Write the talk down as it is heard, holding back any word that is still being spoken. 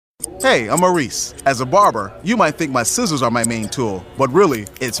Hey, I'm Maurice. As a barber, you might think my scissors are my main tool, but really,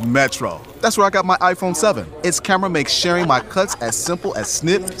 it's Metro. That's where I got my iPhone 7. Its camera makes sharing my cuts as simple as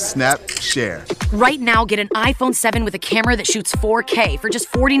snip, snap, share. Right now, get an iPhone 7 with a camera that shoots 4K for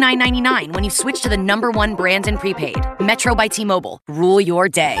just $49.99 when you switch to the #1 brand in prepaid. Metro by T-Mobile. Rule your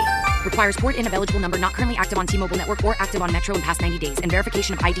day. Requires port in of eligible number not currently active on T-Mobile network or active on Metro in past 90 days and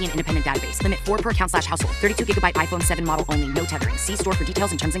verification of ID and independent database. Limit 4 per account/household. 32GB iPhone 7 model only. No tethering. See store for details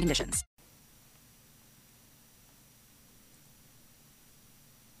and terms and conditions.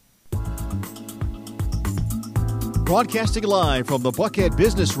 Broadcasting live from the Buckhead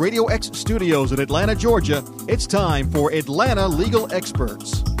Business Radio X studios in Atlanta, Georgia, it's time for Atlanta Legal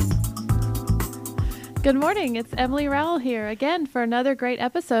Experts. Good morning. It's Emily Rowell here again for another great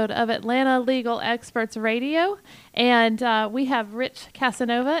episode of Atlanta Legal Experts Radio. And we have Rich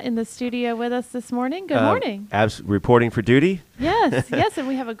Casanova in the studio with us this morning. Good morning. Reporting for duty? Yes, yes. And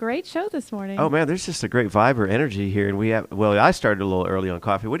we have a great show this morning. Oh, man, there's just a great vibe or energy here. And we have, well, I started a little early on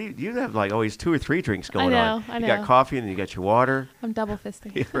coffee. What do you have like always 2 or 3 drinks going on? I know. You got coffee and then you got your water. I'm double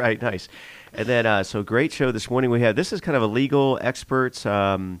fisting. Right, nice. And then, so great show this morning. We have, this is kind of a legal experts,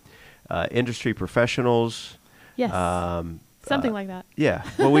 industry professionals. Yes. Something like that. Yeah.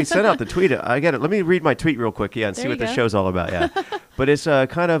 Well, we sent out the tweet. I got it. Let me read my tweet real quick, and see what the show's all about. Yeah. But it's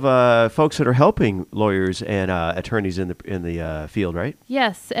kind of folks that are helping lawyers and attorneys in the field, right?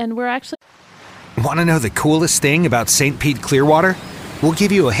 Yes, and we're actually. Want to know the coolest thing about St. Pete Clearwater? We'll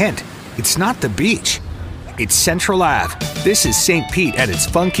give you a hint. It's not the beach. It's Central Ave. This is St. Pete at its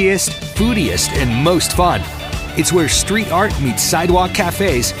funkiest, foodiest, and most fun. It's where street art meets sidewalk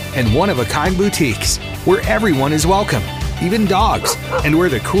cafes and one-of-a-kind boutiques, where everyone is welcome, even dogs, and where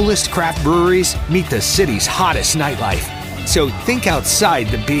the coolest craft breweries meet the city's hottest nightlife. So think outside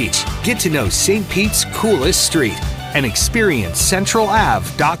the beach, get to know St. Pete's coolest street, and experience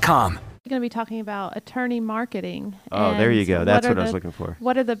CentralAve.com. We're going to be talking about attorney marketing. Oh, there you go. That's what I was looking for.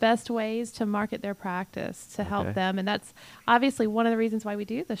 What are the best ways to market their practice to help them? And that's obviously one of the reasons why we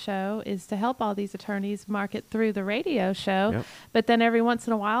do the show is to help all these attorneys market through the radio show. Yep. But then every once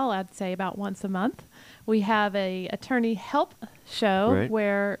in a while, I'd say about once a month, we have a attorney help show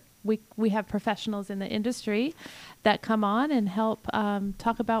where we have professionals in the industry that come on and help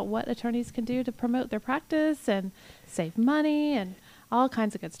talk about what attorneys can do to promote their practice and save money and all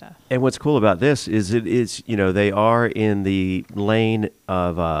kinds of good stuff. And what's cool about this is it is, they are in the lane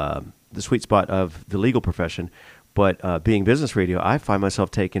of the sweet spot of the legal profession. But being business radio, I find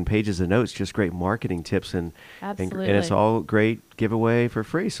myself taking pages of notes, just great marketing tips. And it's all great giveaway for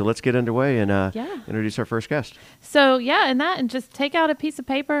free. So let's get underway and introduce our first guest. So, and just take out a piece of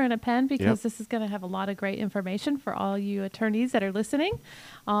paper and a pen because this is going to have a lot of great information for all you attorneys that are listening.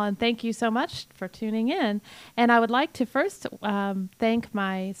 And thank you so much for tuning in. And I would like to first thank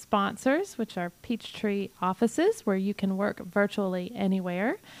my sponsors, which are Peachtree Offices, where you can work virtually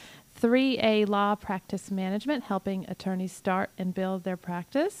anywhere. 3A Law Practice Management, helping attorneys start and build their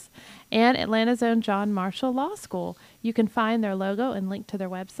practice, and Atlanta's own John Marshall Law School. You can find their logo and link to their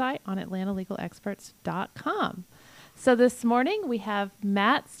website on atlantalegalexperts.com. So this morning we have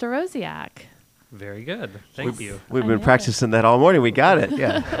Matt Starosiak. Very good. Thank you. We've been practicing that all morning. We got it.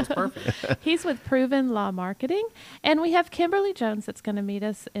 Yeah. That's perfect. He's with Proven Law Marketing. And we have Kimberly Jones that's going to meet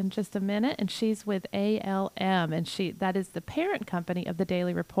us in just a minute. And she's with ALM. And that is the parent company of the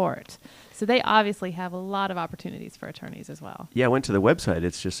Daily Report. So they obviously have a lot of opportunities for attorneys as well. Yeah, I went to the website.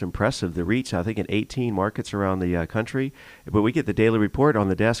 It's just impressive. The reach, I think, in 18 markets around the country. But we get the Daily Report on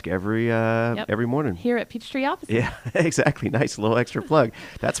the desk every morning. Here at Peachtree Offices. Yeah, exactly. Nice little extra plug.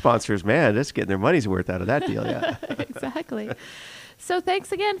 That sponsors, man, that's getting their money's worth out of that deal, yeah. Exactly. So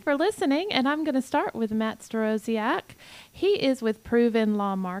thanks again for listening, and I'm going to start with Matt Starosiak. He is with Proven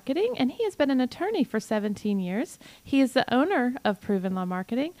Law Marketing, and he has been an attorney for 17 years. He is the owner of Proven Law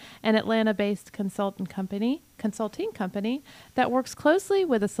Marketing, an Atlanta-based consulting company that works closely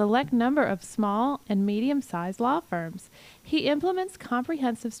with a select number of small and medium-sized law firms. He implements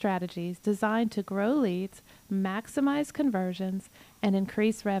comprehensive strategies designed to grow leads, maximize conversions, and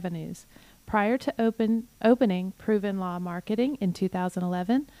increase revenues. Prior to opening Proven Law Marketing in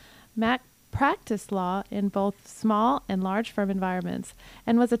 2011, Matt practiced law in both small and large firm environments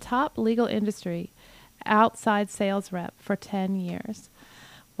and was a top legal industry outside sales rep for 10 years.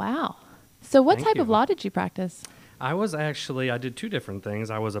 Wow. So what type of law did you practice? I did 2 different things.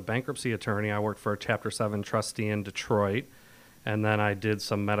 I was a bankruptcy attorney. I worked for a Chapter 7 trustee in Detroit, and then I did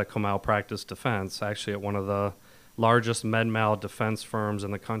some medical malpractice defense, actually at one of the largest med-mal defense firms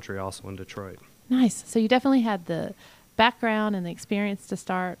in the country, also in Detroit. Nice. So you definitely had the background and the experience to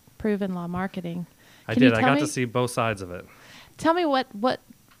start Proven Law Marketing. I did. I got to see both sides of it. Tell me what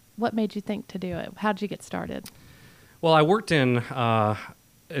what made you think to do it? How did you get started? Well, I worked in,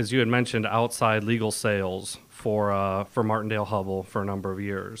 as you had mentioned, outside legal sales for Martindale Hubbell for a number of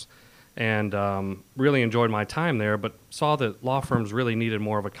years, and really enjoyed my time there, but saw that law firms really needed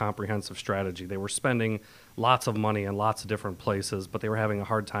more of a comprehensive strategy. They were spending lots of money in lots of different places, but they were having a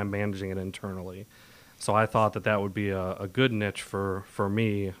hard time managing it internally. So I thought that would be a good niche for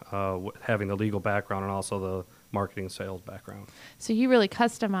me, having the legal background and also the marketing sales background. So you really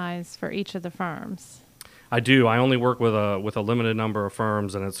customize for each of the firms. I do. I only work with a limited number of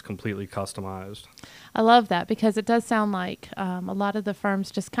firms, and it's completely customized. I love that because it does sound like a lot of the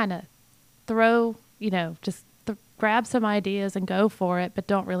firms just kind of throw, grab some ideas and go for it, but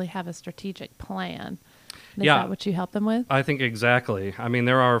don't really have a strategic plan. Is that what you help them with? I think exactly. I mean,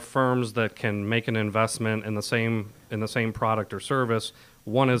 there are firms that can make an investment in the same product or service.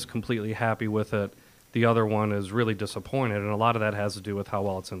 One is completely happy with it. The other one is really disappointed, and a lot of that has to do with how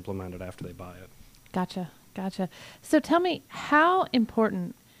well it's implemented after they buy it. Gotcha. So tell me, how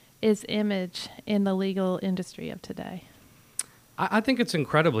important is image in the legal industry of today? I think it's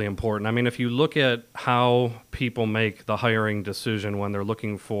incredibly important. I mean, if you look at how people make the hiring decision when they're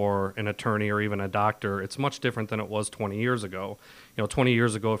looking for an attorney or even a doctor, it's much different than it was 20 years ago. 20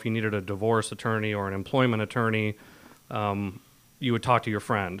 years ago, if you needed a divorce attorney or an employment attorney, you would talk to your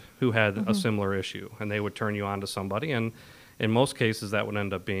friend who had a similar issue, and they would turn you on to somebody, and in most cases, that would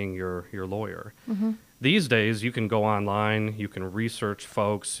end up being your lawyer. These days, you can go online, you can research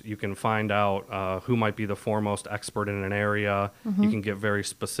folks, you can find out who might be the foremost expert in an area, you can get very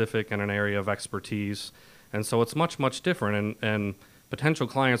specific in an area of expertise, and so it's much, much different, and potential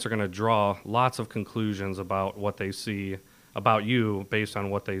clients are going to draw lots of conclusions about what they see about you based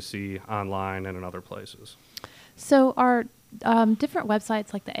on what they see online and in other places. So are different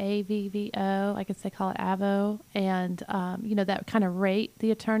websites like the AVVO, I guess they call it AVO, and that kind of rate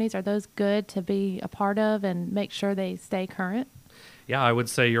the attorneys, are those good to be a part of and make sure they stay current? Yeah, I would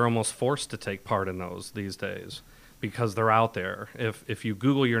say you're almost forced to take part in those these days because they're out there. If you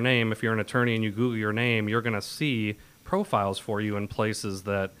Google your name, if you're an attorney and you Google your name, you're going to see profiles for you in places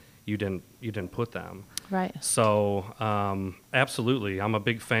that you didn't put them. Right. So absolutely, I'm a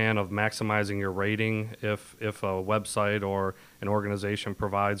big fan of maximizing your rating if a website or an organization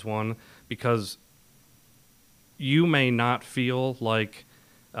provides one, because you may not feel like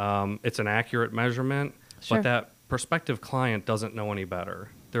it's an accurate measurement, but that prospective client doesn't know any better.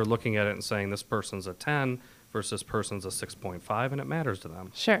 They're looking at it and saying this person's a 10 versus this person's a 6.5, and it matters to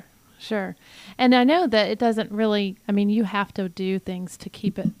them. Sure. And I know that it doesn't really, you have to do things to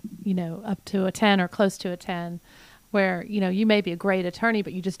keep it, up to a 10 or close to a 10, where, you may be a great attorney,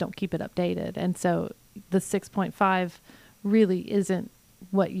 but you just don't keep it updated. And so the 6.5 really isn't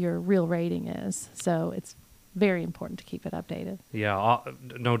what your real rating is. So it's very important to keep it updated. Yeah,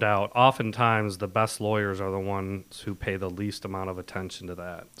 no doubt. Oftentimes the best lawyers are the ones who pay the least amount of attention to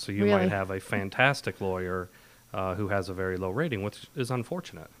that. So you might have a fantastic lawyer who has a very low rating, which is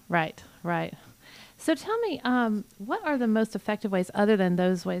unfortunate. Right. So tell me, what are the most effective ways, other than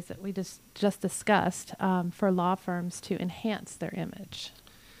those ways that we just discussed, for law firms to enhance their image?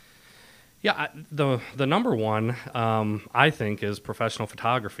 Yeah, the number one, I think, is professional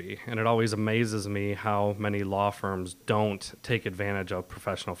photography. And it always amazes me how many law firms don't take advantage of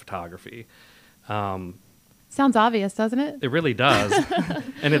professional photography. Sounds obvious, doesn't it? It really does.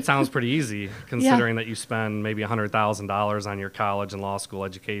 And it sounds pretty easy, considering that you spend maybe $100,000 on your college and law school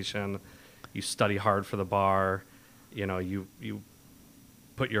education. You study hard for the bar. You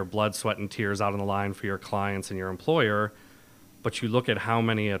put your blood, sweat, and tears out on the line for your clients and your employer. But you look at how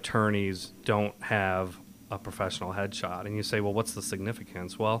many attorneys don't have a professional headshot, and you say, well, what's the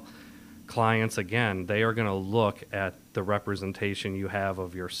significance? Well, clients, again, they are going to look at the representation you have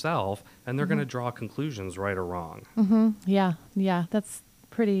of yourself, and they're going to draw conclusions, right or wrong. Yeah, that's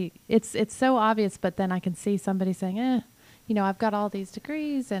pretty, it's so obvious, but then I can see somebody saying, I've got all these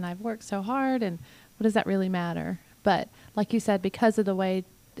degrees, and I've worked so hard, and what does that really matter? But like you said, because of the way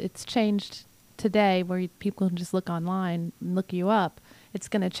it's changed today, where people can just look online and look you up, it's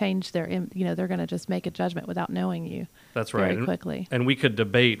going to change their, they're going to just make a judgment without knowing you. That's right. Very quickly. And we could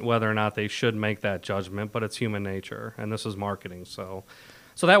debate whether or not they should make that judgment, but it's human nature, and this is marketing. So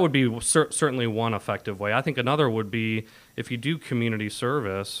that would be certainly one effective way. I think another would be, if you do community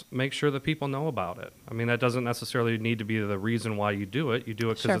service, make sure that people know about it. That doesn't necessarily need to be the reason why you do it. You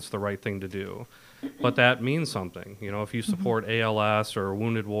do it because it's the right thing to do. But that means something. If you support ALS or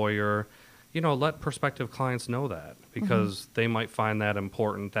Wounded Warrior, let prospective clients know that, because they might find that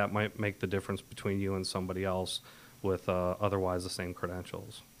important. That might make the difference between you and somebody else with otherwise the same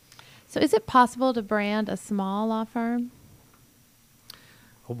credentials. So is it possible to brand a small law firm?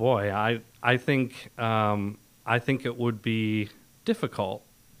 Oh boy, I think it would be difficult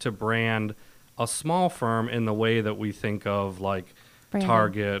to brand a small firm in the way that we think of like Branding.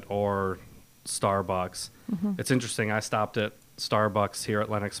 Target or Starbucks. Mm-hmm. It's interesting. I stopped at Starbucks here at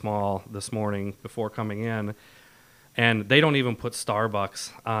Lenox Mall this morning before coming in, and they don't even put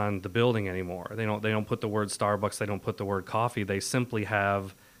Starbucks on the building anymore. They don't put the word Starbucks. They don't put the word coffee. They simply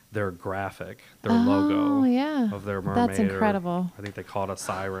have their graphic, their logo of their mermaid. That's incredible. I think they call it a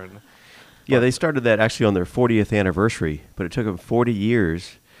siren. Yeah, they started that actually on their 40th anniversary, but it took them 40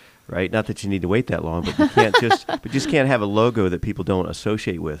 years, right? Not that you need to wait that long, but you can't just can't have a logo that people don't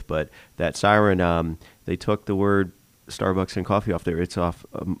associate with. But that siren, they took the word Starbucks and coffee off there. It's off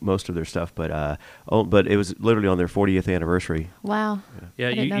most of their stuff, but it was literally on their 40th anniversary. Wow. Yeah,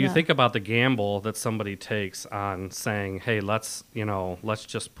 I didn't know you that. think about the gamble that somebody takes on saying, "Hey, let's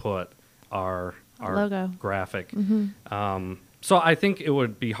just put our Logo. graphic." Mm-hmm. So I think it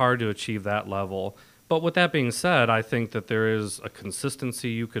would be hard to achieve that level. But with that being said, I think that there is a consistency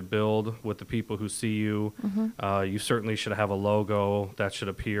you could build with the people who see you. Mm-hmm. You certainly should have a logo that should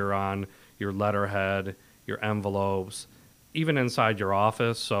appear on your letterhead, your envelopes, even inside your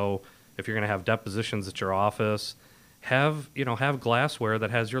office. So if you're going to have depositions at your office, have glassware that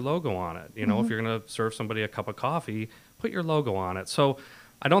has your logo on it. You know, Mm-hmm. if you're going to serve somebody a cup of coffee, put your logo on it. So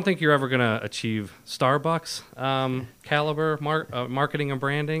I don't think you're ever going to achieve Starbucks caliber marketing and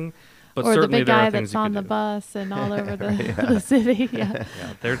branding, but Or the certainly big there guy are things that's you on could the do. bus and all over the city. Yeah.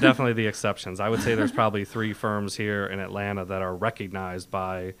 Yeah, they're definitely the exceptions. I would say there's probably 3 firms here in Atlanta that are recognized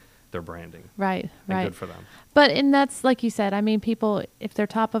by their branding. Right, And right. good for them. And that's like you said, I mean, people, if they're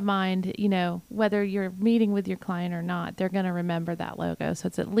top of mind, whether you're meeting with your client or not, they're going to remember that logo. So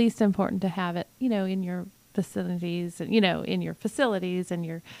it's at least important to have it, in your facilities, in your facilities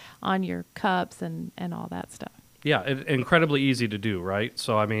and on your cups and all that stuff. Yeah, incredibly easy to do, right?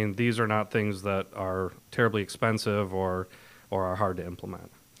 So, I mean, these are not things that are terribly expensive or are hard to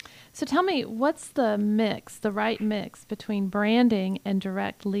implement. So tell me, what's the right mix between branding and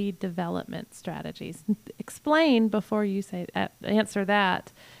direct lead development strategies? Explain before you answer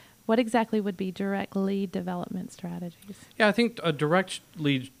that. What exactly would be direct lead development strategies? Yeah, I think a direct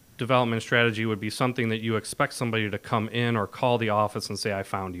lead development strategy would be something that you expect somebody to come in or call the office and say, "I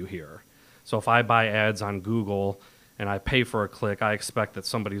found you here." So if I buy ads on Google and I pay for a click, I expect that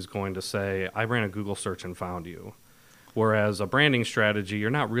somebody's going to say, "I ran a Google search and found you." Whereas a branding strategy, you're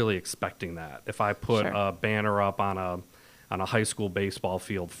not really expecting that. If I put Sure. a banner up on a high school baseball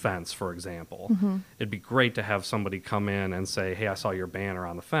field fence, for example, it'd be great to have somebody come in and say, "Hey, I saw your banner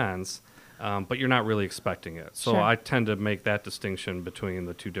on the fence," but you're not really expecting it. So Sure. I tend to make that distinction between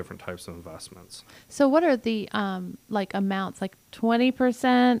the 2 different types of investments. So what are the amounts, like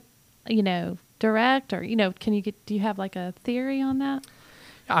 20%, direct, or do you have like a theory on that?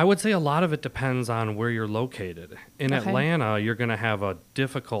 I would say a lot of it depends on where you're located. In Okay. Atlanta, you're going to have a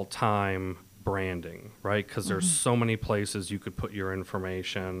difficult time branding, right? Because there's so many places you could put your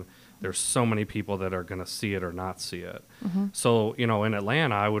information. There's so many people that are going to see it or not see it. So, in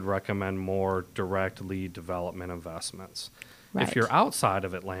Atlanta, I would recommend more direct lead development investments. Right. If you're outside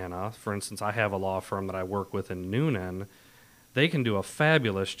of Atlanta, for instance, I have a law firm that I work with in Noonan. They can do a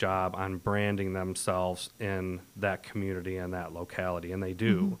fabulous job on branding themselves in that community and that locality, and they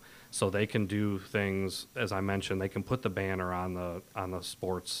do. So they can do things, as I mentioned, they can put the banner on the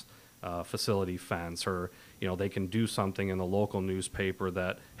sports facility fence, or they can do something in the local newspaper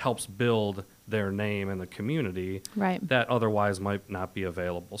that helps build their name in the community Right. that otherwise might not be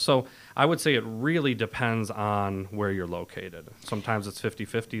available. So I would say it really depends on where you're located. Sometimes it's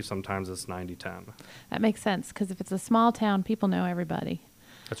 50-50, sometimes it's 90-10. That makes sense, because if it's a small town, people know everybody.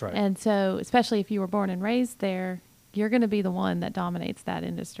 That's right. And so, especially if you were born and raised there, you're going to be the one that dominates that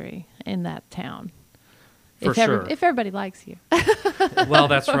industry in that town. For sure. If everybody likes you. Well,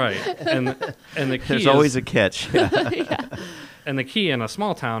 that's right. And the key There's is, always a catch. and the key in a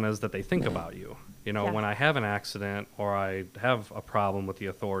small town is that they think about you. Yeah. When I have an accident or I have a problem with the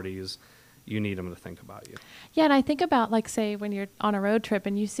authorities, you need them to think about you. Yeah, and I think about, like, say, when you're on a road trip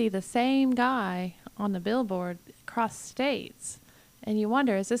and you see the same guy on the billboard across states, and you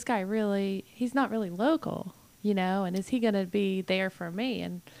wonder, is this guy he's not really local, and is he going to be there for me?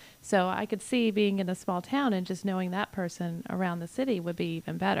 And so I could see being in a small town and just knowing that person around the city would be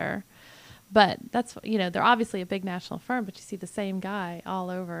even better. But that's, they're obviously a big national firm, but you see the same guy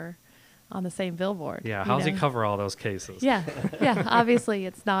all over on the same billboard. Yeah, how's he cover all those cases? Yeah, obviously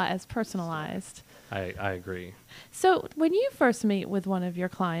it's not as personalized. I agree. So when you first meet with one of your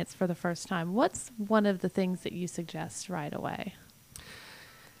clients for the first time, what's one of the things that you suggest right away?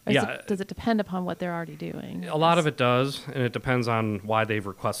 Or Yeah. does it depend upon what they're already doing? A lot of it does, and it depends on why they've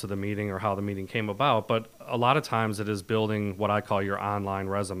requested the meeting or how the meeting came about. But a lot of times it is building what I call your online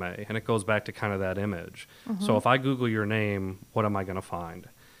resume, and it goes back to kind of that image. So if I Google your name, what am I going to find?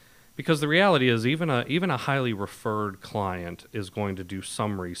 Because the reality is even a highly referred client is going to do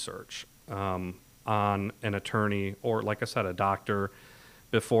some research on an attorney or, like I said, a doctor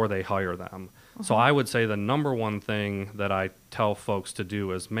before they hire them. So I would say the number one thing that I tell folks to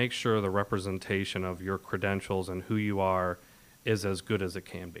do is make sure the representation of your credentials and who you are is as good as it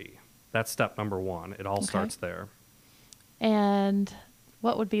can be. That's step number one. It all starts there. And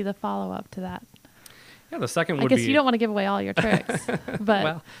what would be the follow-up to that? Yeah, the second I would guess be... you don't want to give away all your tricks, but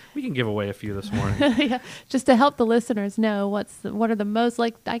Well, we can give away a few this morning. yeah, just to help the listeners know what are the most,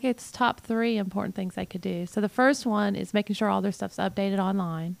 like, I guess, top 3 important things they could do. So the first one is making sure all their stuff's updated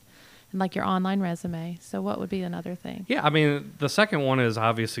online, and like your online resume. So what would be another thing? Yeah, I mean, the second one is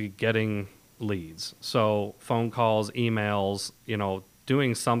obviously getting leads. So phone calls, emails,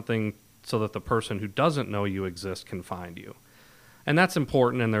 doing something so that the person who doesn't know you exist can find you. And that's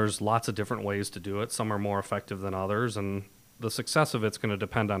important, and there's lots of different ways to do it. Some are more effective than others, and the success of it's going to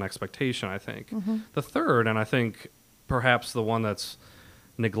depend on expectation, I think. The third, and I think perhaps the one that's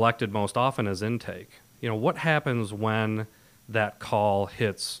neglected most often, is intake. What happens when that call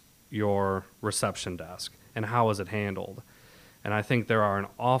hits your reception desk, and how is it handled? And I think there are an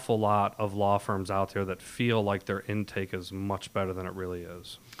awful lot of law firms out there that feel like their intake is much better than it really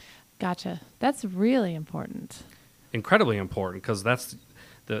is. Gotcha. That's really important. Incredibly important, because that's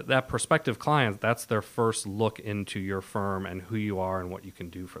that prospective client, that's their first look into your firm and who you are and what you can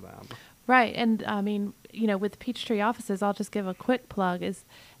do for them. Right. And I mean, with Peachtree offices, I'll just give a quick plug, is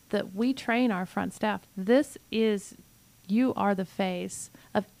that we train our front staff. You are the face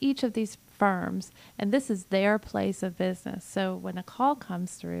of each of these firms, and this is their place of business. So when a call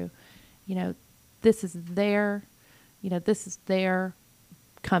comes through, this is their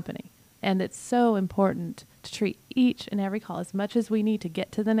company. And it's so important to treat each and every call. As much as we need to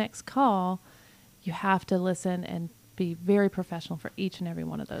get to the next call, you have to listen and be very professional for each and every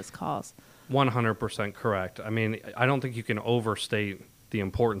one of those calls. 100% correct. I mean, I don't think you can overstate the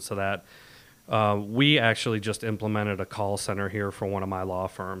importance of that. We actually just implemented a call center here for one of my law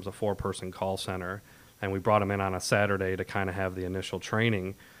firms, a 4-person call center, and we brought them in on a Saturday to kind of have the initial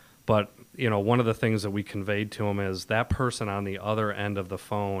training. But, one of the things that we conveyed to them is that person on the other end of the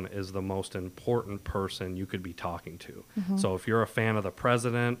phone is the most important person you could be talking to. So if you're a fan of the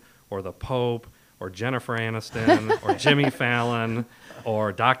president or the Pope or Jennifer Aniston or Jimmy Fallon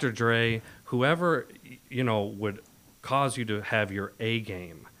or Dr. Dre, whoever, would cause you to have your A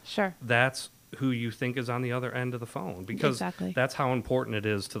game. Sure. That's who you think is on the other end of the phone, because that's how important it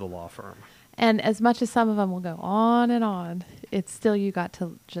is to the law firm. And as much as some of them will go on and on, it's still, you got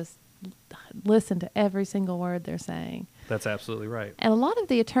to just listen to every single word they're saying. That's absolutely right. And a lot of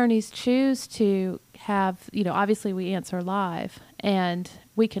the attorneys choose to have, obviously we answer live, and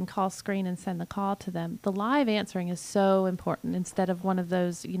we can call screen and send the call to them. The live answering is so important instead of one of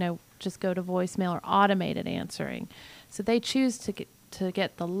those, just go to voicemail or automated answering. So they choose to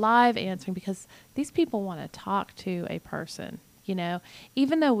get the live answering because these people want to talk to a person.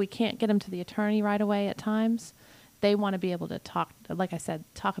 Even though we can't get them to the attorney right away at times, they want to be able to talk, like I said,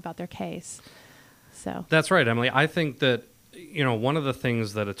 talk about their case. So that's right, Emily. I think that, one of the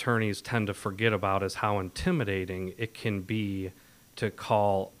things that attorneys tend to forget about is how intimidating it can be to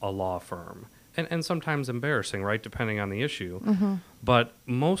call a law firm. And sometimes embarrassing, right, depending on the issue. But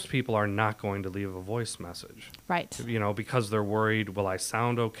most people are not going to leave a voice message. Right. Because they're worried, will I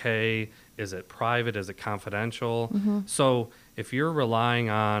sound okay? Is it private? Is it confidential? So if you're relying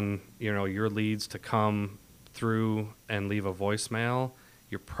on, your leads to come through and leave a voicemail,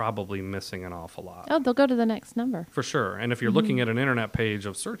 you're probably missing an awful lot. Oh, they'll go to the next number. For sure. And if you're looking at an internet page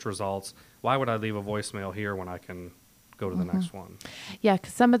of search results, why would I leave a voicemail here when I can go to the next one? Yeah,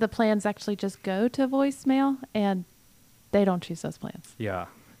 because some of the plans actually just go to voicemail, and they don't choose those plans. Yeah.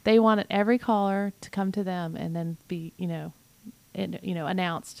 They want every caller to come to them and then be,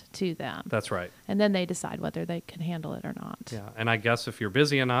 announced to them. That's right. And then they decide whether they can handle it or not. Yeah, and I guess if you're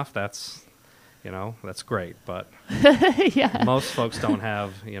busy enough, that's great. But yeah. most folks don't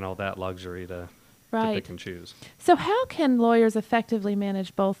have, that luxury to pick and choose. So how can lawyers effectively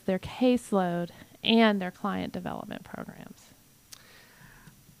manage both their caseload and their client development programs?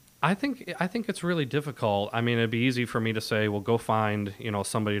 I think it's really difficult. I mean, it'd be easy for me to say, well, go find,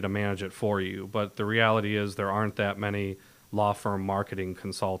 somebody to manage it for you. But the reality is there aren't that many law firm marketing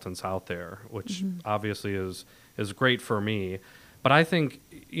consultants out there, which obviously is great for me. But I think,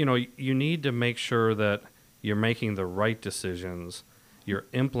 you need to make sure that you're making the right decisions you're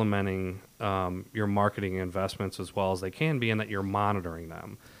implementing your marketing investments as well as they can be, and that you're monitoring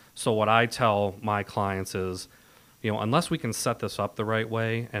them. So what I tell my clients is, unless we can set this up the right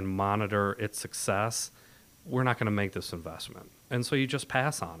way and monitor its success, we're not going to make this investment. And so you just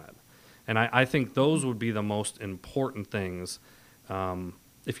pass on it. And I think those would be the most important things.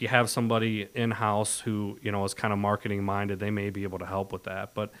 If you have somebody in-house who, is kind of marketing minded, they may be able to help with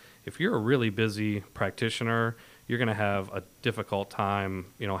that. But if you're a really busy practitioner, you're going to have a difficult time,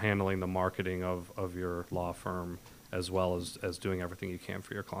 handling the marketing of your law firm, as well as doing everything you can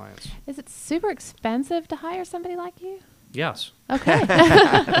for your clients. Is it super expensive to hire somebody like you? Yes. Okay.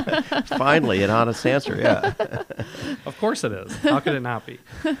 Finally, an honest answer, yeah. Of course it is. How could it not be?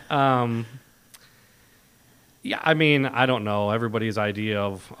 Yeah, I mean, I don't know. Everybody's idea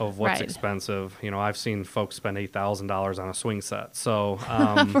of what's Right. expensive. I've seen folks spend $8,000 on a swing set. So,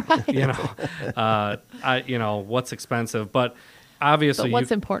 what's expensive? But obviously, But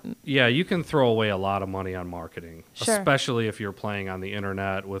what's important? Yeah, you can throw away a lot of money on marketing, Sure. especially if you're playing on the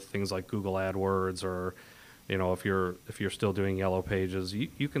internet with things like Google AdWords, or if you're still doing Yellow Pages,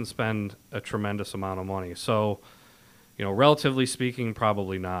 you can spend a tremendous amount of money. So, relatively speaking,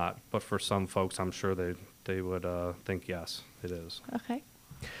 probably not. But for some folks, I'm sure they would think yes, it is. Okay.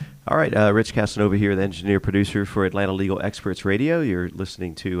 All right, Rich Casanova here, the engineer producer for Atlanta Legal Experts Radio. You're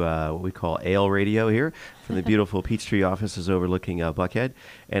listening to what we call ALE Radio here from the beautiful Peachtree offices overlooking Buckhead.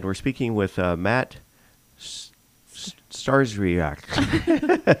 And we're speaking with Matt Starzriak.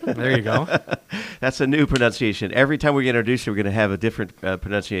 There you go. That's a new pronunciation. Every time we introduce you, we're going to have a different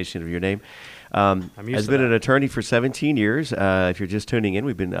pronunciation of your name. Has been an attorney for 17 years. If you're just tuning in,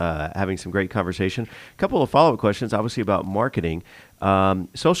 we've been having some great conversation. A couple of follow-up questions, obviously, about marketing.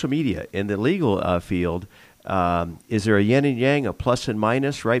 Social media in the legal field, is there a yin and yang, a plus and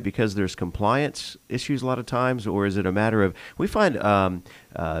minus, right? Because there's compliance issues a lot of times, or is it a matter of, we find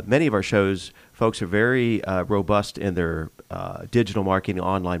many of our shows, folks are very robust in their digital marketing,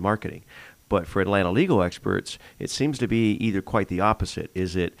 online marketing. But for Atlanta Legal Experts, it seems to be either quite the opposite.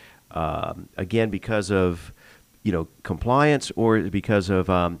 Is it again, because of compliance, or because of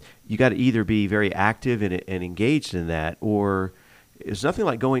you got to either be very active and engaged in that, or it's nothing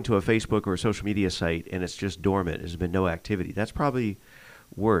like going to a Facebook or a social media site and it's just dormant. There's been no activity. That's probably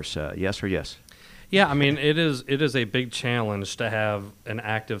worse. Yes or yes? Yeah, I mean, it is a big challenge to have an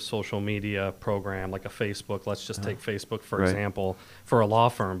active social media program like a Facebook. Let's just take Facebook, for example, for a law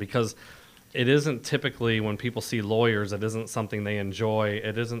firm, because it isn't typically, when people see lawyers, it isn't something they enjoy.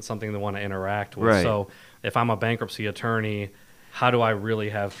 It isn't something they want to interact with. Right. So if I'm a bankruptcy attorney, how do I really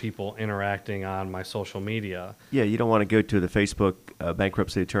have people interacting on my social media? Yeah, you don't want to go to the Facebook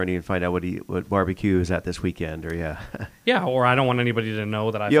bankruptcy attorney and find out what barbecue is at this weekend, or Yeah, or I don't want anybody to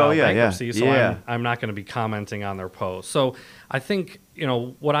know that I filed bankruptcy, so Yeah. I'm not going to be commenting on their posts. So I think,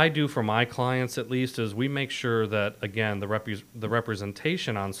 what I do for my clients, at least, is we make sure that, again, the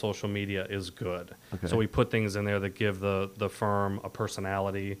representation on social media is good. Okay. So we put things in there that give the firm a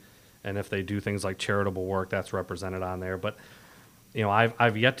personality, and if they do things like charitable work, that's represented on there. But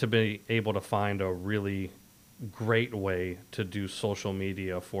I've yet to be able to find a really great way to do social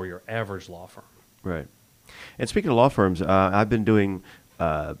media for your average law firm. Right. And speaking of law firms, I've been doing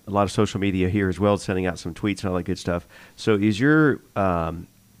a lot of social media here as well, sending out some tweets and all that good stuff. So is your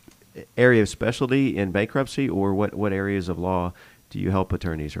area of specialty in bankruptcy, or what areas of law do you help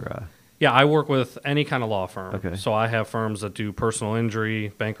attorneys? Or Yeah, I work with any kind of law firm. Okay. So I have firms that do personal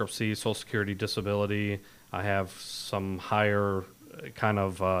injury, bankruptcy, Social Security, disability. I have some higher kind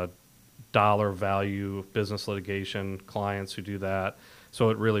of dollar value business litigation clients who do that. So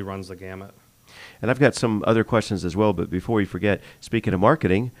it really runs the gamut. And I've got some other questions as well, but before we forget, speaking of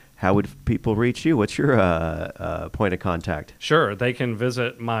marketing, how would people reach you? What's your point of contact? Sure. They can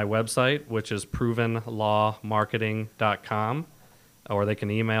visit my website, which is provenlawmarketing.com, or they can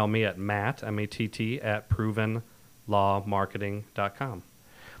email me at Matt, M-A-T-T, at provenlawmarketing.com.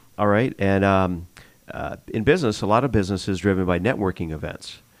 All right. And in business, a lot of business is driven by networking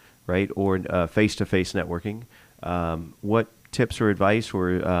events, right? Or face-to-face networking. What tips or advice,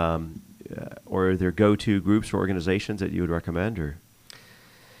 or are there go-to groups or organizations that you would recommend? Or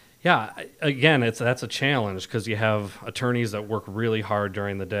Yeah, again, that's a challenge, because you have attorneys that work really hard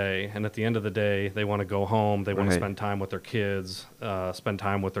during the day, and at the end of the day, they want to go home, they want to spend time with their kids, spend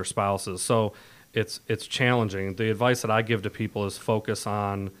time with their spouses. So it's challenging. The advice that I give to people is focus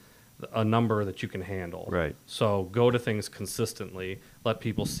on a number that you can handle. Right. So go to things consistently. Let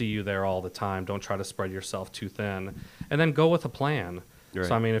people see you there all the time. Don't try to spread yourself too thin. And then go with a plan. Right.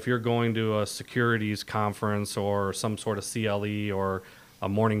 So, I mean, if you're going to a securities conference or some sort of CLE or a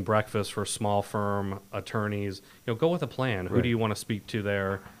morning breakfast for small firm attorneys. Go with a plan. Who do you want to speak to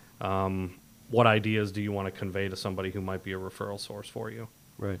there? What ideas do you want to convey to somebody who might be a referral source for you?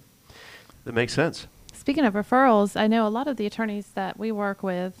 Right. That makes sense. Speaking of referrals, I know a lot of the attorneys that we work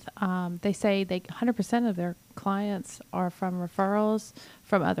with, they say 100% of their clients are from referrals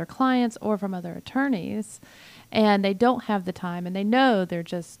from other clients or from other attorneys, and they don't have the time, and they know they're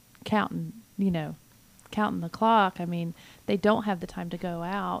just counting the clock. I mean, they don't have the time to go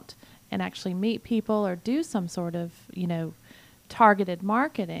out and actually meet people or do some sort of, targeted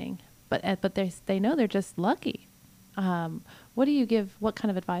marketing, but they know they're just lucky. What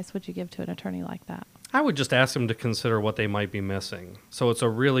kind of advice would you give to an attorney like that? I would just ask them to consider what they might be missing. So it's a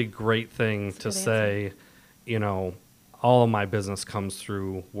really great thing to say, all of my business comes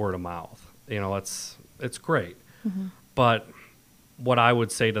through word of mouth. It's great. Mm-hmm. But what I would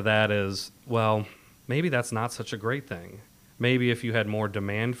say to that is, well, maybe that's not such a great thing. Maybe if you had more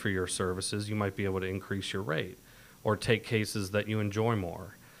demand for your services, you might be able to increase your rate or take cases that you enjoy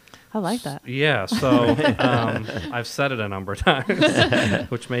more. I like that. Yeah, so I've said it a number of times,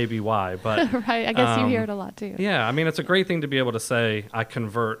 which may be why. But right, I guess you hear it a lot too. Yeah, I mean, it's a great thing to be able to say, I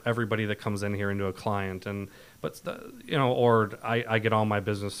convert everybody that comes in here into a client, or I get all my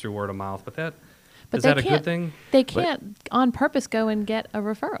business through word of mouth. But is that a good thing? They can't on purpose go and get a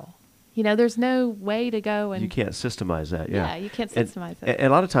referral. There's no way to go and... You can't systemize that, yeah. Yeah, you can't systemize it. And a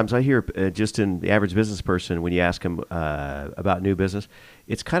lot of times I hear, just in the average business person, when you ask them about new business,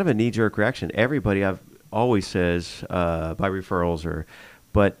 it's kind of a knee-jerk reaction. Everybody always says by referrals,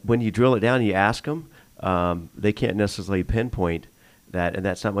 but when you drill it down and you ask them, they can't necessarily pinpoint that, and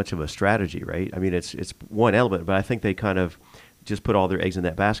that's not much of a strategy, right? I mean, it's one element, but I think they kind of just put all their eggs in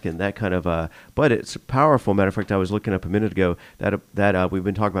that basket, and that kind of, but it's powerful. Matter of fact, I was looking up a minute ago that we've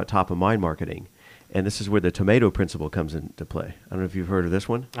been talking about top of mind marketing, and this is where the tomato principle comes into play. I don't know if you've heard of this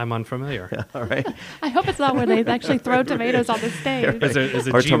one. I'm unfamiliar. All right. I hope it's not where they actually throw tomatoes on the stage. Is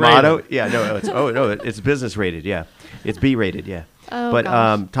it or G tomato? rated? Yeah, no, it's business rated. Yeah, it's B rated. Yeah. Oh, but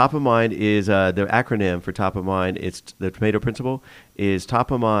gosh. top of mind is the acronym for top of mind. It's the tomato principle. Is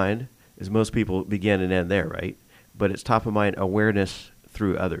top of mind, as most people begin and end there, right? But it's top of mind awareness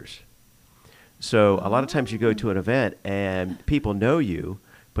through others. So a lot of times you go to an event and people know you,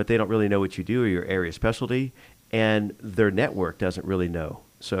 but they don't really know what you do or your area of specialty, and their network doesn't really know.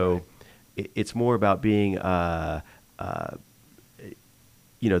 So it's more about being, the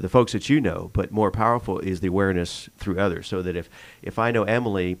folks that you know, but more powerful is the awareness through others. So that if I know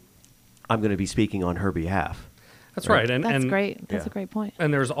Emily, I'm going to be speaking on her behalf. That's right. That's great. That's a great point.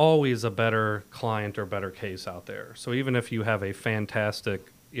 And there's always a better client or better case out there. So even if you have a fantastic,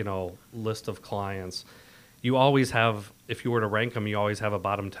 list of clients, you always have, if you were to rank them, you always have a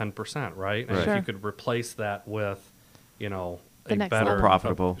bottom 10%, right? And Sure. if you could replace that with, The a next better... level.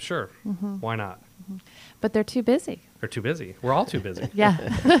 Profitable. Sure. Mm-hmm. Why not? But they're too busy. They're too busy. We're all too busy. Yeah,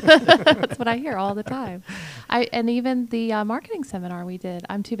 that's what I hear all the time. And even the marketing seminar we did,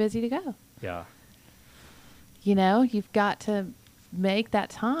 I'm too busy to go. Yeah. You've got to make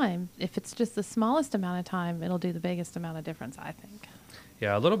that time. If it's just the smallest amount of time, it'll do the biggest amount of difference, I think.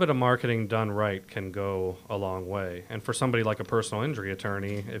 Yeah, a little bit of marketing done right can go a long way. And for somebody like a personal injury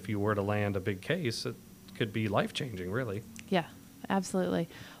attorney, if you were to land a big case, it could be life-changing, really. Yeah, absolutely.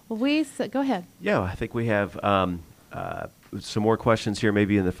 Well, go ahead. Yeah, I think we have some more questions here,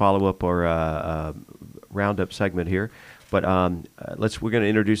 maybe in the follow-up or roundup segment here. But we're going to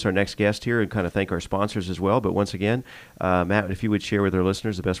introduce our next guest here and kind of thank our sponsors as well. But once again, Matt, if you would share with our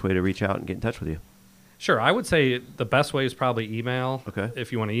listeners the best way to reach out and get in touch with you. Sure. I would say the best way is probably email. Okay.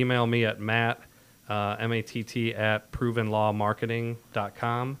 If you want to email me at Matt, M-A-T-T, at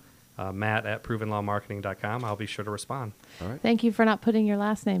provenlawmarketing.com. Matt at provenlawmarketing.com. I'll be sure to respond. All right. Thank you for not putting your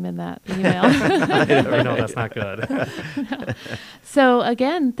last name in that email. I know that's not good. No. So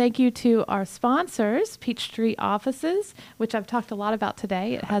again, thank you to our sponsors, Peachtree Offices, which I've talked a lot about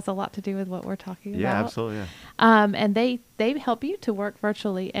today. It has a lot to do with what we're talking about. Yeah, absolutely. Yeah. And they help you to work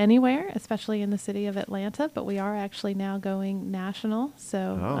virtually anywhere, especially in the city of Atlanta. But we are actually now going national,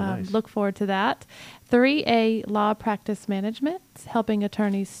 so nice. Look forward to that. 3A Law Practice Management, helping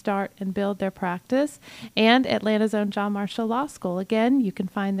attorneys start and build their practice, and Atlanta's own John Marshall Law School. Again, you can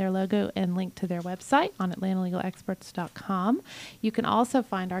find their logo and link to their website on AtlantaLegalExperts.com. You can also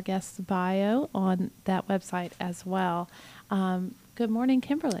find our guest's bio on that website as well. Good morning,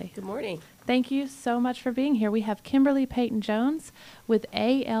 Kimberly. Good morning. Thank you so much for being here. We have Kimberly Payton-Jones with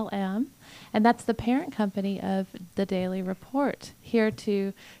ALM, and that's the parent company of the Daily Report, here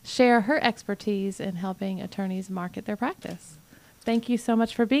to share her expertise in helping attorneys market their practice. Thank you so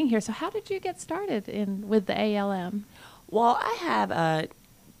much for being here. So how did you get started with the ALM? Well, I have a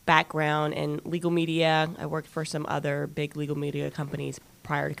background in legal media. I worked for some other big legal media companies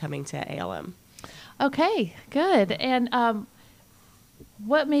prior to coming to ALM. Okay, good. And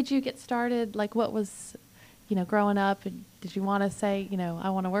what made you get started? Like, what was, growing up? Did you want to say, I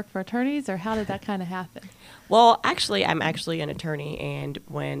want to work for attorneys, or how did that kind of happen? Well, actually, I'm actually an attorney, and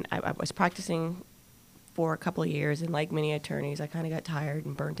when I was practicing for a couple of years, and like many attorneys, I kind of got tired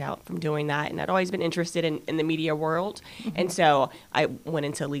and burnt out from doing that, and I'd always been interested in the media world, and so I went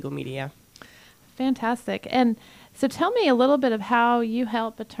into legal media. Fantastic. And so tell me a little bit of how you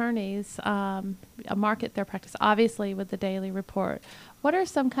help attorneys market their practice, obviously with the Daily Report. What are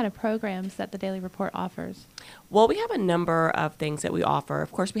some kind of programs that the Daily Report offers? Well, we have a number of things that we offer.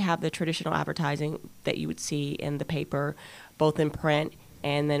 Of course, we have the traditional advertising that you would see in the paper, both in print,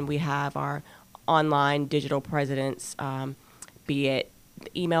 and then we have our online digital presence, be it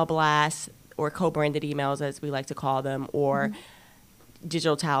email blasts or co-branded emails, as we like to call them, or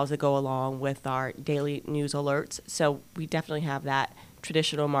digital towels that go along with our daily news alerts. So we definitely have that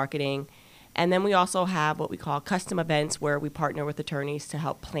traditional marketing. And then we also have what we call custom events, where we partner with attorneys to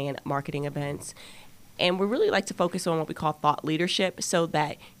help plan marketing events. And we really like to focus on what we call thought leadership, so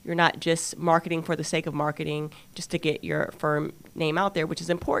that you're not just marketing for the sake of marketing, just to get your firm name out there, which is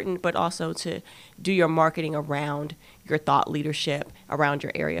important, but also to do your marketing around your thought leadership, around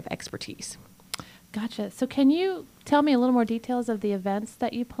your area of expertise. Gotcha. So can you tell me a little more details of the events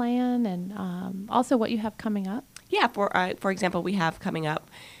that you plan, and also what you have coming up? Yeah, for example, we have coming up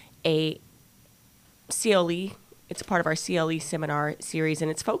a CLE. It's part of our CLE seminar series,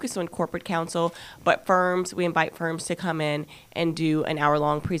 and it's focused on corporate counsel, but we invite firms to come in and do an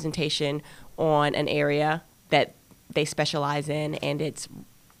hour-long presentation on an area that they specialize in, and it's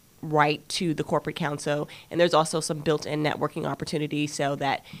right to the corporate counsel. And there's also some built-in networking opportunities, so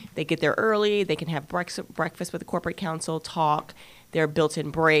that they get there early, they can have breakfast with the corporate counsel, talk. There are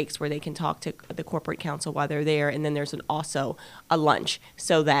built-in breaks where they can talk to the corporate counsel while they're there, and then there's also a lunch,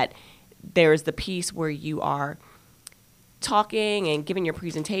 so that there's the piece where you are talking and giving your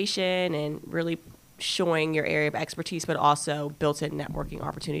presentation and really showing your area of expertise, but also built-in networking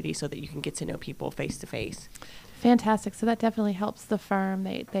opportunities so that you can get to know people face to face. Fantastic. So that definitely helps the firm.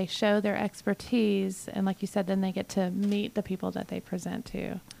 They show their expertise, and like you said, then they get to meet the people that they present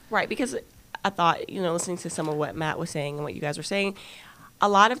to. Right, because I thought, listening to some of what Matt was saying and what you guys were saying, a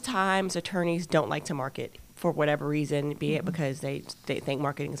lot of times attorneys don't like to market for whatever reason, be it because they think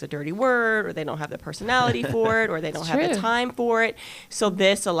marketing is a dirty word, or they don't have the personality for it, or they don't have the time for it. So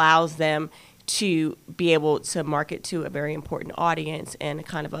this allows them to be able to market to a very important audience in a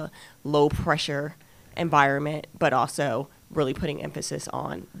kind of a low pressure environment, but also really putting emphasis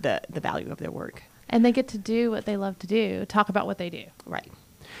on the value of their work. And they get to do what they love to do, talk about what they do. Right.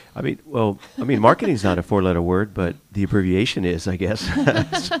 Marketing's not a four-letter word, but the abbreviation is, I guess.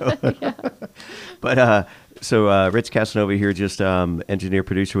 So Rich Casanova here, just engineer,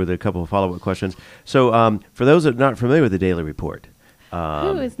 producer, with a couple of follow-up questions. So for those that are not familiar with the Daily Report.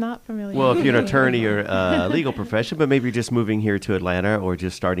 Who is not familiar? Well, if you're an attorney or a legal profession, but maybe you're just moving here to Atlanta, or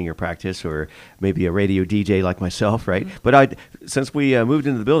just starting your practice, or maybe a radio DJ like myself, right? But since we moved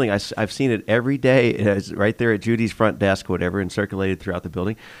into the building, I've seen it every day. It's right there at Judy's front desk, whatever, and circulated throughout the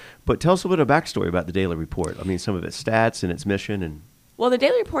building. But tell us a little bit of backstory about the Daily Report. I mean, some of its stats and its mission. And well, the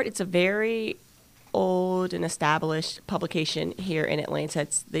Daily Report, it's a very old and established publication here in Atlanta.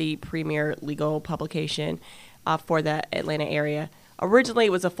 It's the premier legal publication for the Atlanta area. Originally,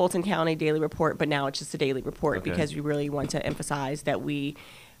 it was a Fulton County Daily Report, but now it's just a Daily Report because we really want to emphasize that we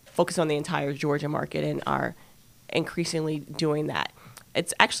focus on the entire Georgia market and are increasingly doing that.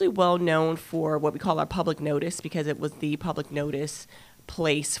 It's actually well known for what we call our public notice, because it was the public notice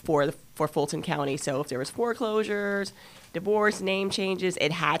place for Fulton County. So if there was foreclosures, divorce, name changes,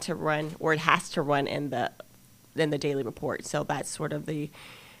 it had to run, or it has to run in the Daily Report. So that's sort of the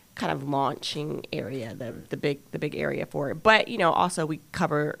kind of launching area, the big area for it. But also we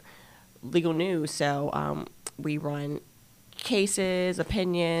cover legal news, so we run cases,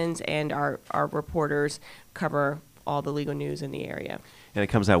 opinions, and our reporters cover all the legal news in the area. And it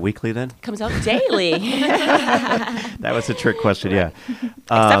comes out weekly then? It comes out daily. That was a trick question, yeah.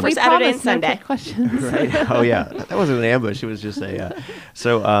 Except for Saturday and Sunday. No trick questions. Right. Oh yeah, that wasn't an ambush. It was just a.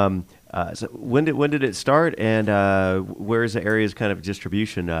 So when did it start, and where is the area's kind of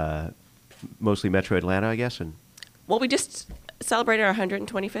distribution? Mostly Metro Atlanta, I guess. And well, we just celebrated our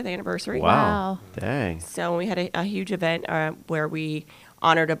 125th anniversary. Wow. Dang. So we had a huge event where we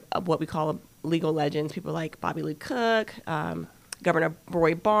honored what we call legal legends, people like Bobby Lee Cook, Governor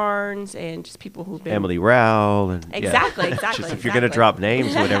Roy Barnes, and just people who've been Emily Rowell. And, exactly. Just if you're going to drop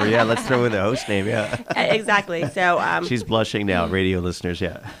names or whatever, let's throw in the host name, Exactly. So she's blushing now, radio listeners,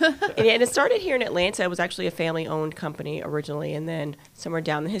 and it started here in Atlanta. It was actually a family-owned company originally, and then somewhere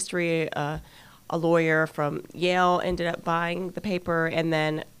down the history, a lawyer from Yale ended up buying the paper, and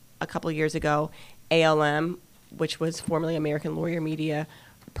then a couple of years ago, ALM, which was formerly American Lawyer Media,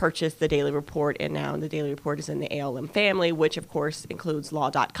 purchased the Daily Report, and now the Daily Report is in the ALM family, which of course includes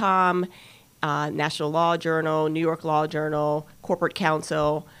Law.com, National Law Journal, New York Law Journal, Corporate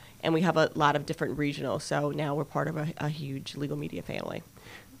Counsel, and we have a lot of different regionals. So now we're part of a huge legal media family.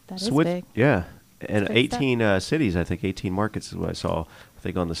 That is big. Yeah. And 18 cities, I think 18 markets is what I saw, I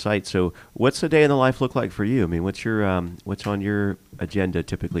think, on the site. So what's a day in the life look like for you? I mean, what's on your agenda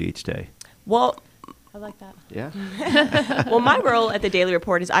typically each day? Well, I like that. Yeah. Well, my role at the Daily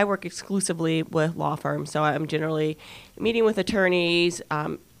Report is I work exclusively with law firms. So I'm generally meeting with attorneys,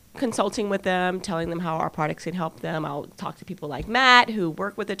 consulting with them, telling them how our products can help them. I'll talk to people like Matt who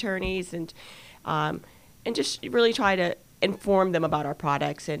work with attorneys and just really try to inform them about our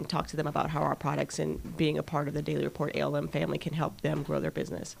products and talk to them about how our products and being a part of the Daily Report ALM family can help them grow their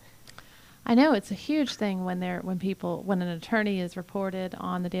business. I know it's a huge thing when an attorney is reported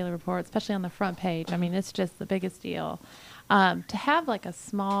on the Daily Report, especially on the front page. I mean, it's just the biggest deal. To have like a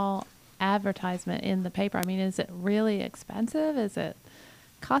small advertisement in the paper, I mean, is it really expensive? Is it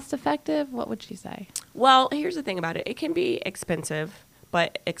cost effective? What would you say? Well, here's the thing about it. It can be expensive,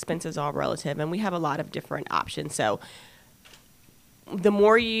 but expenses are relative, and we have a lot of different options. So the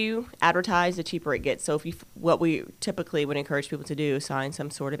more you advertise, the cheaper it gets. So what we typically would encourage people to do is sign some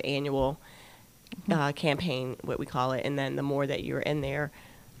sort of annual campaign, what we call it, and then the more that you're in there,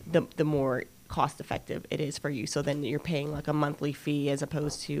 the more cost effective it is for you. So then you're paying like a monthly fee as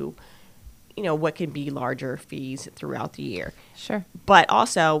opposed to, what can be larger fees throughout the year. Sure. But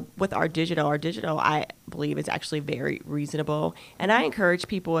also with our digital, I believe is actually very reasonable. And I encourage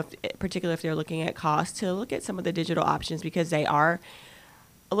people, particularly if they're looking at cost, to look at some of the digital options because they are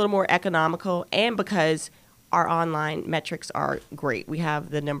a little more economical and because our online metrics are great. We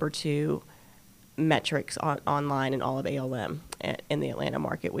have the number 2 metrics online in all of ALM in the Atlanta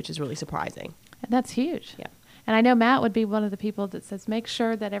market, which is really surprising. And that's huge. Yeah. And I know Matt would be one of the people that says, make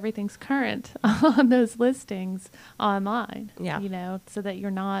sure that everything's current on those listings online, so that you're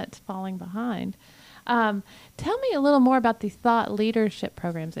not falling behind. Tell me a little more about the thought leadership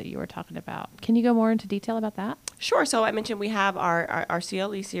programs that you were talking about. Can you go more into detail about that? Sure. So I mentioned we have our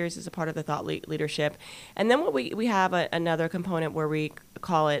CLE series as a part of the thought leadership. And then what we have another component where we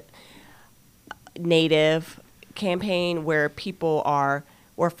call it native campaign where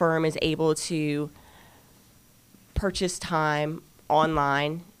firm is able to purchase time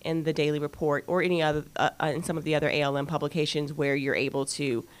online in the Daily Report or any other in some of the other ALM publications where you're able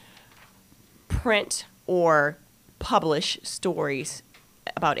to print or publish stories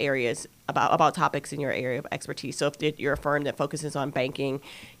about areas about topics in your area of expertise. So if you're a firm that focuses on banking,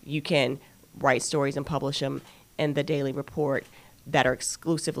 you can write stories and publish them in the Daily Report that are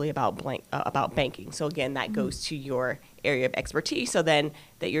exclusively about banking. So again, that goes to your area of expertise. So then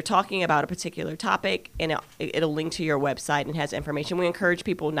that you're talking about a particular topic and it'll link to your website and has information. We encourage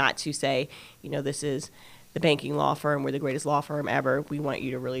people not to say, this is the banking law firm, we're the greatest law firm ever. We want you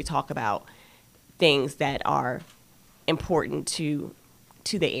to really talk about things that are important to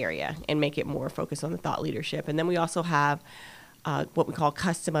the area and make it more focused on the thought leadership. And then we also have what we call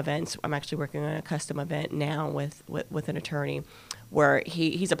custom events. I'm actually working on a custom event now with an attorney where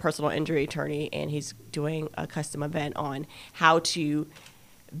he's a personal injury attorney and he's doing a custom event on how to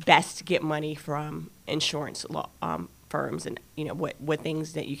best get money from insurance law firms and what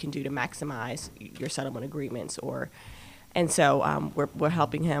things that you can do to maximize your settlement agreements so we're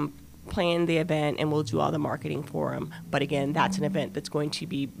helping him plan the event and we'll do all the marketing for him. But again, that's an event that's going to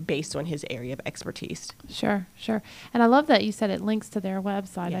be based on his area of expertise. Sure. And I love that you said it links to their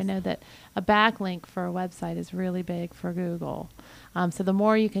website. Yes. I know that a backlink for a website is really big for Google. So the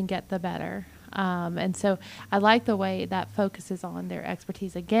more you can get, the better. And so I like the way that focuses on their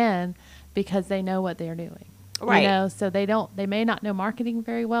expertise again, because they know what they're doing. Right. So they may not know marketing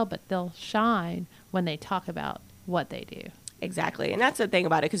very well, but they'll shine when they talk about what they do. Exactly, and that's the thing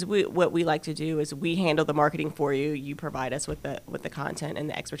about it, because what we like to do is we handle the marketing for you. You provide us with the content and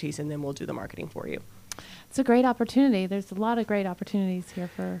the expertise, and then we'll do the marketing for you. It's a great opportunity. There's a lot of great opportunities here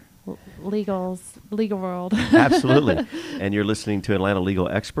for legal world. Absolutely. And you're listening to Atlanta Legal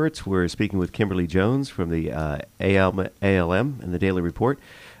Experts. We're speaking with Kimberly Jones from the ALM and the Daily Report.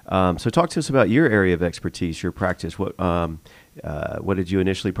 So talk to us about your area of expertise, your practice. What did you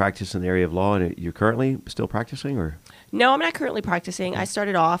initially practice in the area of law, and you're currently still practicing, or? No, I'm not currently practicing. I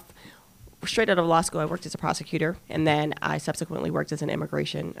started off straight out of law school. I worked as a prosecutor, and then I subsequently worked as an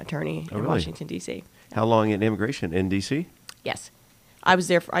immigration attorney in Washington, D.C. How long in immigration in D.C.? Yes. I was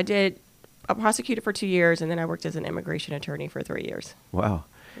there. I did a prosecutor for 2 years, and then I worked as an immigration attorney for 3 years. Wow.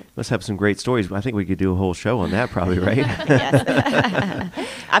 Must have some great stories. I think we could do a whole show on that probably, right? Yes.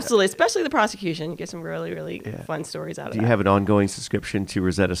 Absolutely, especially the prosecution. You get some really, really fun stories out of that. Do you have an ongoing subscription to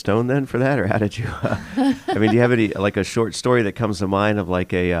Rosetta Stone then for that, or how did you? I mean, do you have any, like a short story that comes to mind of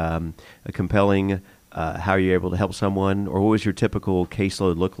like a compelling how you're able to help someone, or what was your typical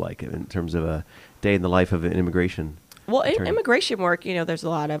caseload look like in terms of a day in the life of an immigration? Well, in attorney? immigration work, there's a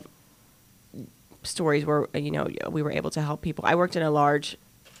lot of stories where, we were able to help people. I worked in a large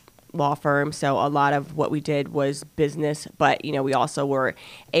law firm, so a lot of what we did was business, but, we also were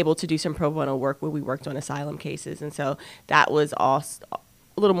able to do some pro bono work where we worked on asylum cases. And so that was also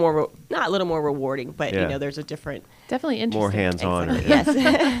a little more, not a little more rewarding, but, there's a different... Definitely interesting. More hands-on. Exactly.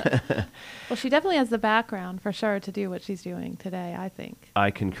 Yes. Well, she definitely has the background for sure to do what she's doing today, I think.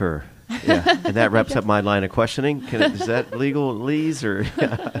 I concur. Yeah, and that wraps up my line of questioning. Is that legal, Lee's? Or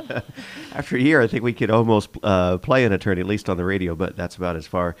after a year, I think we could almost play an attorney, at least on the radio, but that's about as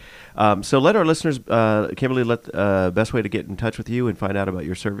far. So let our listeners, Kimberly, best way to get in touch with you and find out about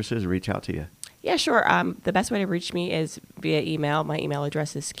your services and reach out to you. Yeah, sure. The best way to reach me is via email. My email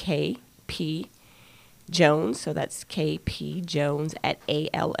address is kpjones, so that's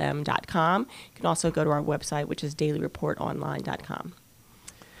kpjones@alm.com. You can also go to our website, which is dailyreportonline.com.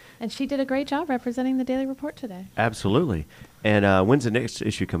 And she did a great job representing the Daily Report today. Absolutely. And when's the next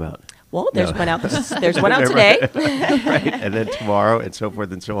issue come out? Well, there's one out. There's one out today. Right, and then tomorrow, and so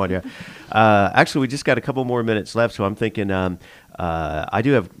forth and so on. Yeah. Actually, we just got a couple more minutes left, so I'm thinking I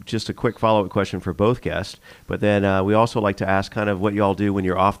do have just a quick follow-up question for both guests. But then we also like to ask kind of what you all do when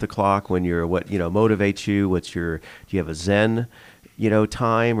you're off the clock, when you're what motivates you. Do you have a Zen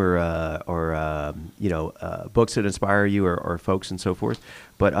time or books that inspire you or folks and so forth.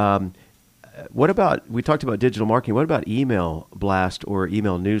 But what about, we talked about digital marketing, what about email blast or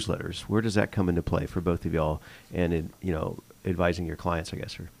email newsletters? Where does that come into play for both of y'all and, advising your clients, I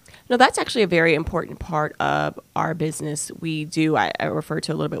guess? No, that's actually a very important part of our business. We do, I refer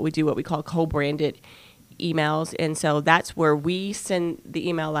to a little bit, we do what we call co-branded emails. And so that's where we send the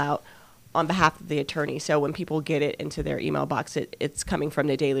email out on behalf of the attorney. So when people get it into their email box, it's coming from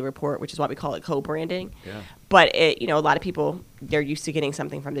the Daily Report, which is why we call it co-branding. Yeah. But a lot of people, they're used to getting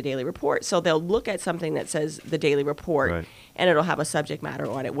something from the Daily Report, so they'll look at something that says the Daily Report, right, and it'll have a subject matter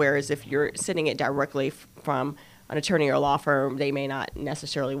on it. Whereas if you're sending it directly from an attorney or a law firm, they may not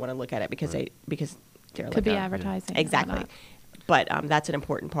necessarily want to look at it because they're could like be advertising. Exactly. But that's an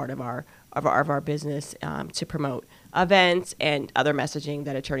important part of our business to promote events and other messaging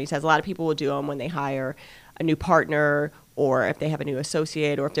that attorneys has. A lot of people will do them when they hire a new partner, or if they have a new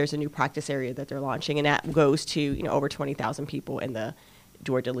associate, or if there's a new practice area that they're launching, and that goes to over 20,000 people in the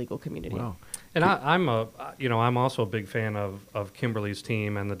Georgia legal community. Wow. And I'm also a big fan of Kimberly's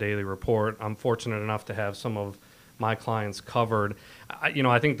team and the Daily Report. I'm fortunate enough to have some of my clients covered.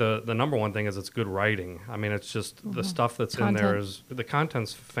 I think the number one thing is it's good writing. I mean, it's just the stuff that's in there is, the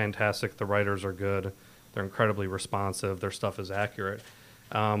content's fantastic. The writers are good. They're incredibly responsive. Their stuff is accurate.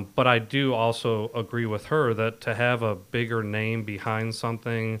 But I do also agree with her that to have a bigger name behind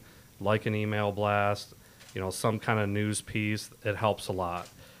something like an email blast, some kind of news piece, it helps a lot.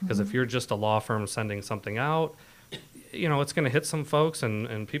 Because if you're just a law firm sending something out, it's going to hit some folks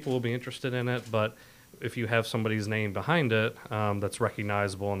and people will be interested in it. But if you have somebody's name behind it that's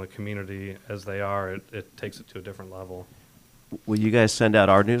recognizable in the community as they are, it takes it to a different level. Will you guys send out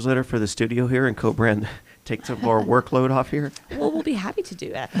our newsletter for the studio here and co-brand, take some more workload off here? Well, we'll be happy to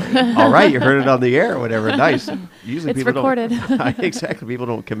do that. All right, you heard it on the air, whatever. Nice. Usually it's people recorded. Exactly, people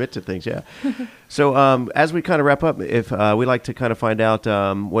don't commit to things, yeah. So as we kind of wrap up, if we like to kind of find out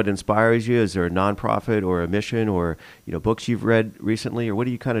what inspires you, is there a nonprofit or a mission or books you've read recently, or what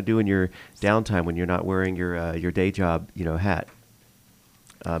do you kind of do in your downtime when you're not wearing your day job hat?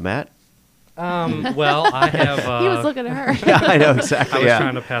 Matt? Well, I have... he was looking at her. Yeah, I know, exactly. I was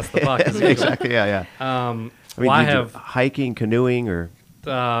trying to pass the buck. Exactly, yeah. I have hiking, canoeing, or...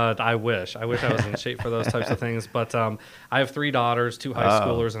 I wish I was in shape for those types of things. But I have 3 daughters, 2 high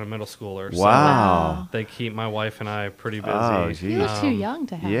schoolers, and a middle schooler. Wow. So they keep my wife and I pretty busy. Oh, geez. You're too young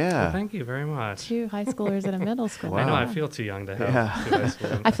to have Yeah. Well, thank you very much. 2 high schoolers and a middle schooler. I know I feel too young to have 2 high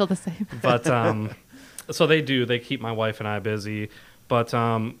schoolers. I feel the same. But so they keep my wife and I busy. But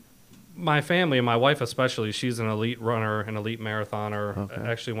my family, and my wife especially, she's an elite runner, an elite marathoner,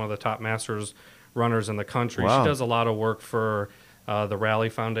 actually one of the top masters runners in the country. Wow. She does a lot of work for the Raleigh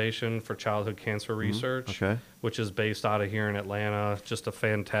Foundation for Childhood Cancer Research, which is based out of here in Atlanta. Just a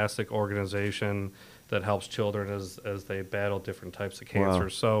fantastic organization that helps children as they battle different types of cancer. Wow.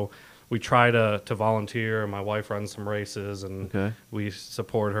 So we try to volunteer. My wife runs some races, and we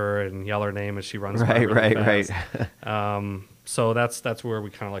support her and yell her name as she runs. Right. So that's where we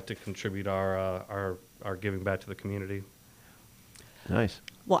kind of like to contribute our giving back to the community. Nice.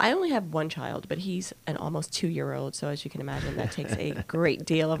 Well, I only have one child, but he's an almost 2-year-old. So as you can imagine, that takes a great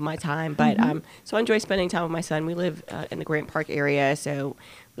deal of my time. But so I enjoy spending time with my son. We live in the Grant Park area, so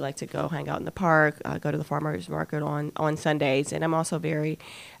we like to go hang out in the park, go to the farmers market on Sundays. And I'm also very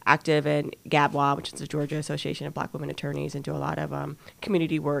active in GABWA, which is the Georgia Association of Black Women Attorneys, and do a lot of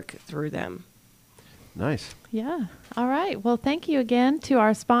community work through them. Nice. Yeah. All right. Well, thank you again to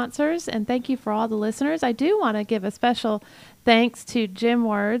our sponsors, and thank you for all the listeners. I do want to give a special thanks to Jim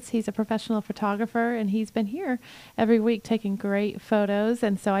Words. He's a professional photographer, and he's been here every week taking great photos.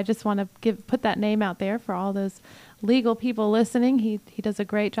 And so I just want to put that name out there for all those legal people listening. He does a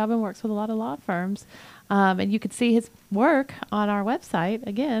great job and works with a lot of law firms. And you can see his work on our website,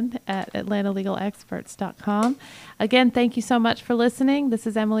 again, at AtlantaLegalExperts.com. Again, thank you so much for listening. This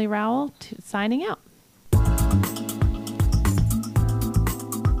is Emily Rowell signing out.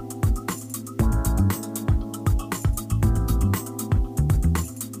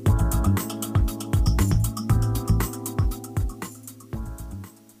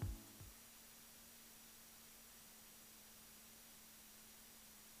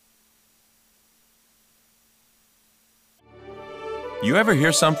 You ever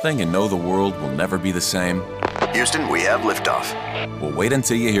hear something and know the world will never be the same? Houston, we have liftoff. Well, wait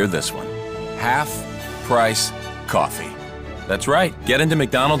until you hear this one. Half-price coffee. That's right. Get into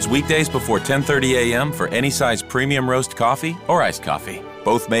McDonald's weekdays before 10:30 a.m. for any size premium roast coffee or iced coffee.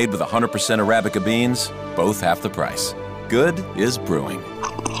 Both made with 100% Arabica beans, both half the price. Good is brewing.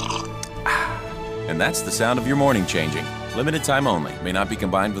 And that's the sound of your morning changing. Limited time only. May not be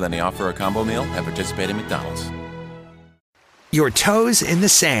combined with any offer or combo meal at participating McDonald's. Your toes in the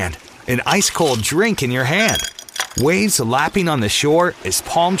sand, an ice-cold drink in your hand. Waves lapping on the shore as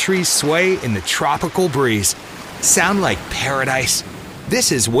palm trees sway in the tropical breeze. Sound like paradise?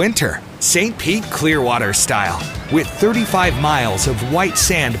 This is winter, St. Pete Clearwater style. With 35 miles of white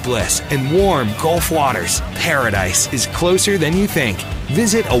sand bliss and warm Gulf waters, paradise is closer than you think.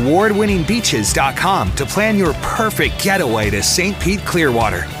 Visit award-winningbeaches.com to plan your perfect getaway to St. Pete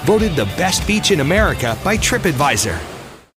Clearwater. Voted the best beach in America by TripAdvisor.